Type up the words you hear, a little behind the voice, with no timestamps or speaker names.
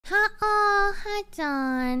hi,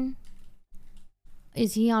 Don.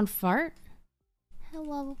 Is he on fart?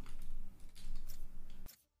 Hello.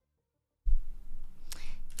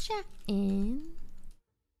 Check in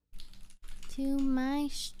to my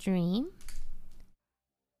stream.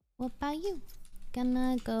 What about you?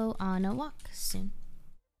 Gonna go on a walk soon.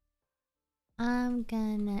 I'm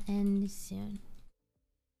gonna end soon.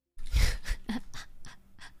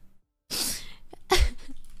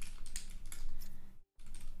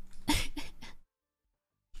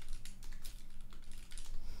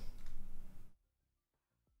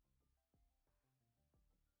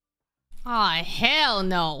 Oh, hell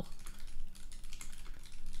no.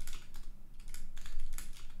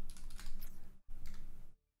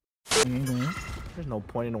 There's no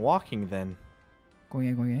point in walking then.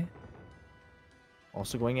 Going A.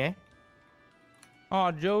 Also going A?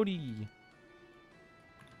 Oh, Jody.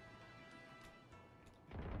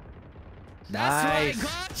 Nice. That's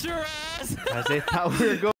right, got your ass. As they thought we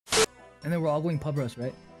were going. And then we're all going pub roast,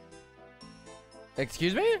 right?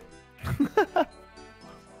 Excuse me?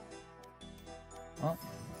 Oh.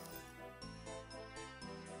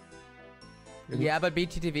 Yeah, but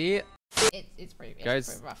BTTV. It's pretty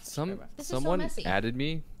Guys, rough. someone added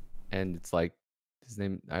me, and it's like his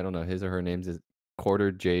name. I don't know his or her name's is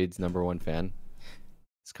QuarterJade's #1 fan.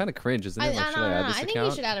 It's kind of cringe, isn't it? Like, should I add this I think account?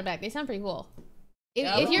 you should add it back. They sound pretty cool.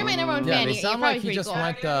 If you're my #1 fan, they you're sound probably like he pretty just cool.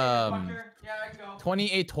 went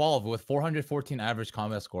 28-12 with 414 average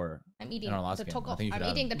combat score. I'm eating in our last the game. taco. I think you should I'm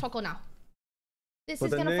add eating him. the taco now. This But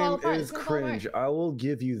is the gonna fall name apart. is It's gonna fall apart. cringe. I will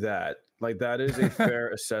give you that. Like, that is a fair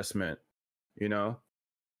assessment. You know?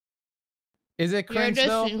 Is it You're cringe just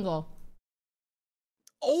though? single.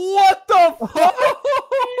 What the fuck?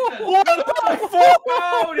 What the fuck?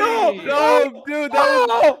 No, dude, that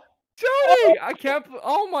was Joey. I can't.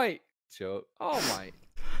 Oh my, Joe. Oh my.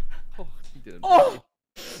 Oh, he did it. Oh.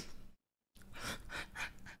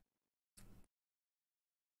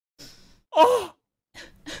 Oh.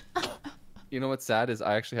 You know what's sad is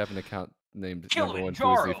I actually have an account named Kill it, #1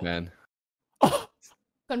 Jaro. Foozy fan.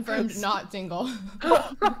 Confirmed, not single.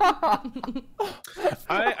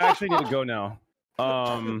 I actually need to go now.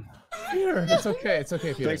 Peter, it's okay. It's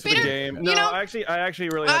okay, Peter. Thanks for the game. No, you know, I actually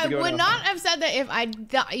really have I to go would now. not have said that if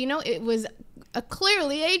you know, it was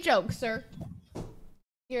clearly a joke, sir.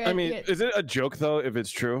 I mean, is it a joke though if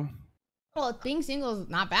it's true? Well, being single is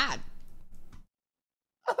not bad.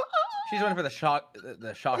 She's running for the shock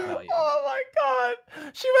value. Oh my god.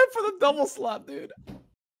 She went for the double slap, dude.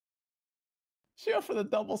 She went for the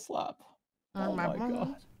double slap. Oh my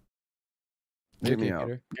god. Get me Okay, out.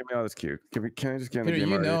 Peter. Get me out of this queue. Can I just get in the Peter, game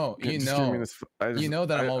you already? know, Can- you just give me know. this- You know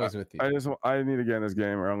that I'm always with you. I need to get in this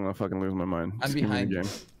game or I'm gonna fucking lose my mind. I'm Just give me the behind you.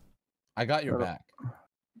 game. I got your Shut back.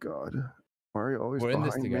 God, why are you always We're in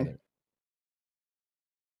behind this together.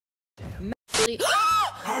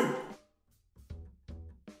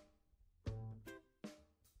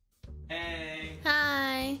 Hey.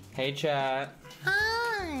 Hi. Hey, chat.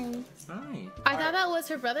 Hi. Hi. I thought that was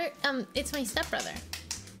her brother. It's my stepbrother.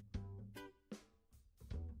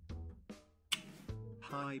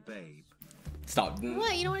 Hi, babe. Stop.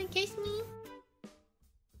 What? You don't want to kiss me?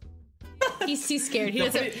 He's too scared. He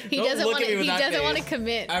doesn't. He don't doesn't look want at me to. with He that doesn't want to face.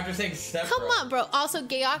 commit. After saying step. Come on, bro. Also,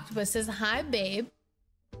 Gay Octopus says hi, babe.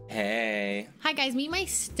 Hey. Hi, guys. Meet my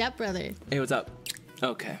stepbrother. Hey, what's up?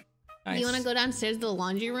 Okay. Nice. You want to go downstairs to the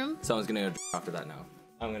laundry room? Someone's gonna go after that now.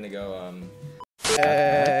 I'm gonna go.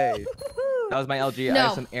 Hey. That was my LG. I No.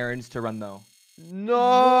 have some errands to run though.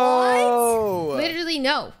 No. Literally,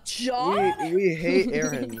 no. We hate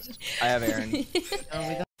errands. I have errands.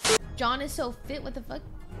 John is so fit. What the fuck?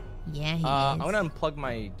 Yeah, he I'm is. gonna unplug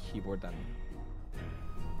my keyboard then.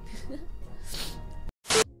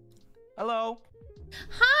 Hello.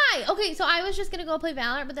 Hi. Okay, so I was just gonna go play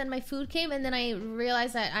Valorant, but then my food came, and then I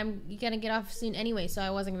realized that I'm gonna get off soon anyway, so I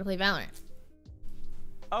wasn't gonna play Valorant.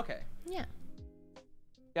 Okay. Yeah.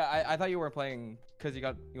 Yeah, I thought you were playing because you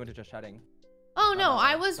went to just chatting. Oh no,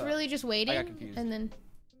 I was so really just waiting, confused. and then.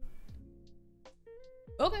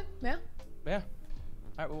 Okay. Yeah. Yeah. All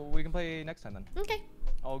right. Well, we can play next time then. Okay.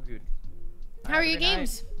 All good. How are your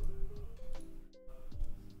games?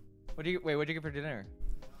 What'd you get for dinner?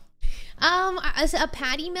 A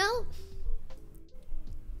patty melt.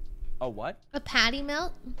 Oh, what? A patty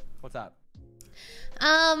melt. What's that?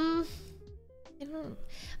 I don't.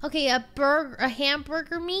 Okay, a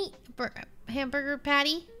hamburger meat, hamburger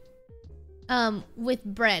patty, with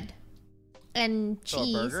bread and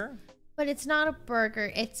cheese. So a burger? But it's not a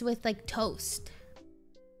burger. It's with like toast.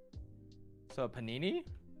 So a panini?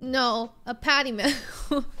 No, a patty melt.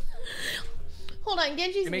 Hold on,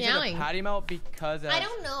 Genji's You make meowing. a patty melt because I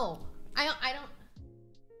don't know. I don't.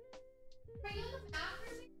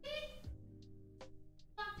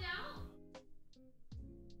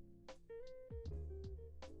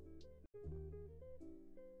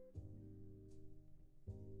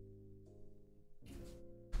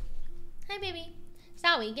 baby.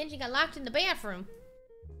 Sorry, Genji got locked in the bathroom.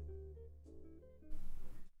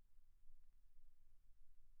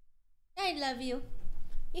 I love you.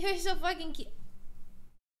 You're so fucking cute.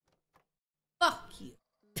 Fuck you.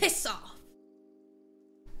 Piss off.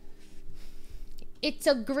 It's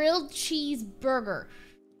a grilled cheese burger.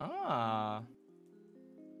 Ah.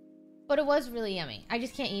 But it was really yummy. I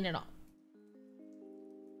just can't eat it all.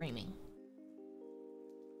 Screaming.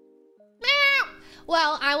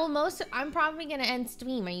 Well, I'm probably gonna end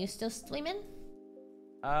stream. Are you still streaming?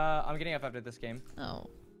 I'm getting off after this game. Oh.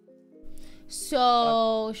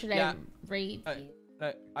 So, should yeah. I rate?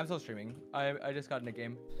 I'm still streaming. I just got in a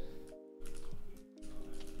game.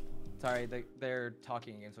 Sorry, they're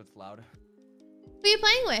talking again, so it's loud. Who are you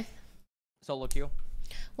playing with? Solo queue.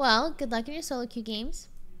 Well, good luck in your solo queue games.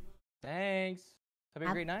 Thanks. Have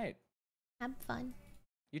a great night. Have fun.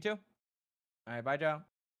 You too. All right, bye, Joe.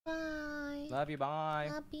 Bye. Love you. Bye.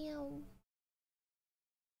 Love you.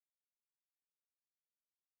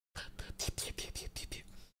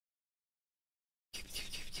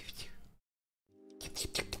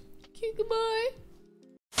 Goodbye.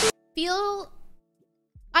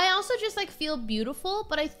 I also just like feel beautiful,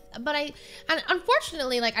 but and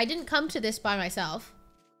unfortunately, like I didn't come to this by myself,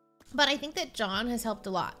 but I think that John has helped a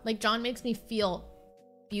lot. Like John makes me feel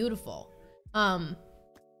beautiful. So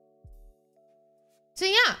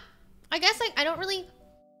yeah, I guess like I don't really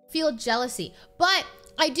feel jealousy, but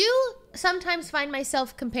I do sometimes find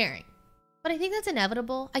myself comparing, but I think that's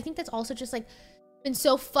inevitable. I think that's also just like been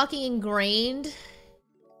so fucking ingrained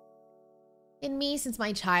in me since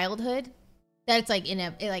my childhood that it's like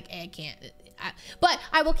I can't. But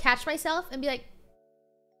I will catch myself and be like,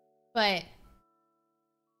 but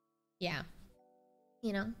yeah,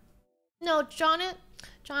 you know. No, John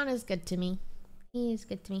is good to me. He is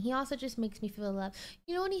good to me. He also just makes me feel loved.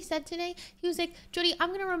 You know what he said today? He was like, Jodi,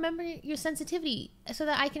 I'm gonna remember your sensitivity so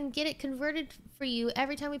that I can get it converted for you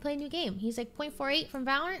every time we play a new game. He's like 0.48 from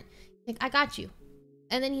Valorant. Like, I got you.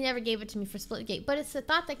 And then he never gave it to me for Splitgate, but it's the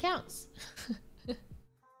thought that counts.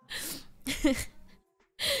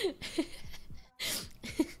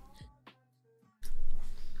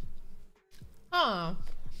 Oh,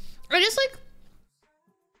 I just like,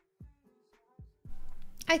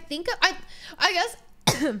 I think I guess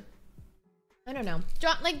I don't know.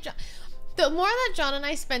 John, the more that John and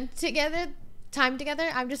I spend time together,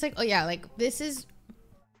 I'm just like, oh yeah, like we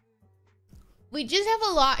just have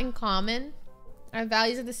a lot in common. Our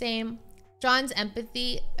values are the same. John's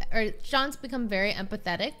become very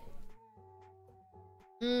empathetic.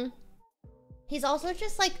 He's also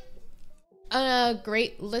just like a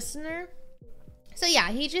great listener. So yeah,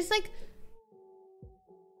 he just like,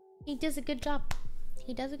 he does a good job.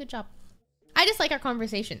 He does a good job. I just like our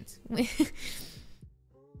conversations.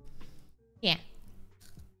 Yeah.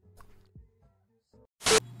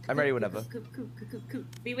 I'm ready whenever.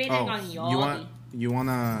 We waiting on yondi. You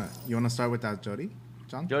wanna start with that, Jodi?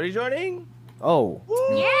 John? Jodi joining? Oh.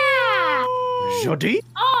 Yeah. Jodi?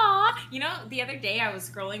 Aw. You know, the other day I was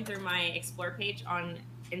scrolling through my explore page on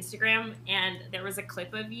Instagram and there was a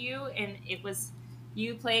clip of you and it was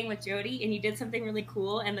you playing with Jodi and you did something really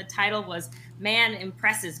cool and the title was "Man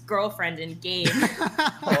Impresses Girlfriend in Game."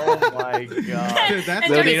 Oh my god. Dude, that's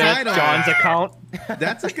And a Jodi good said, title. John's account.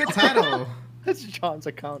 That's a good title. That's John's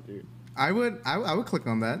account, dude. I would click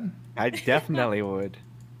on that. I definitely would.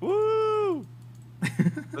 Woo!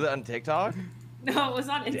 Was it on TikTok? No, it was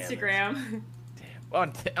on Instagram. Damn.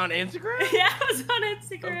 On Instagram? Yeah, it was on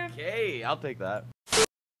Instagram. Okay, I'll take that.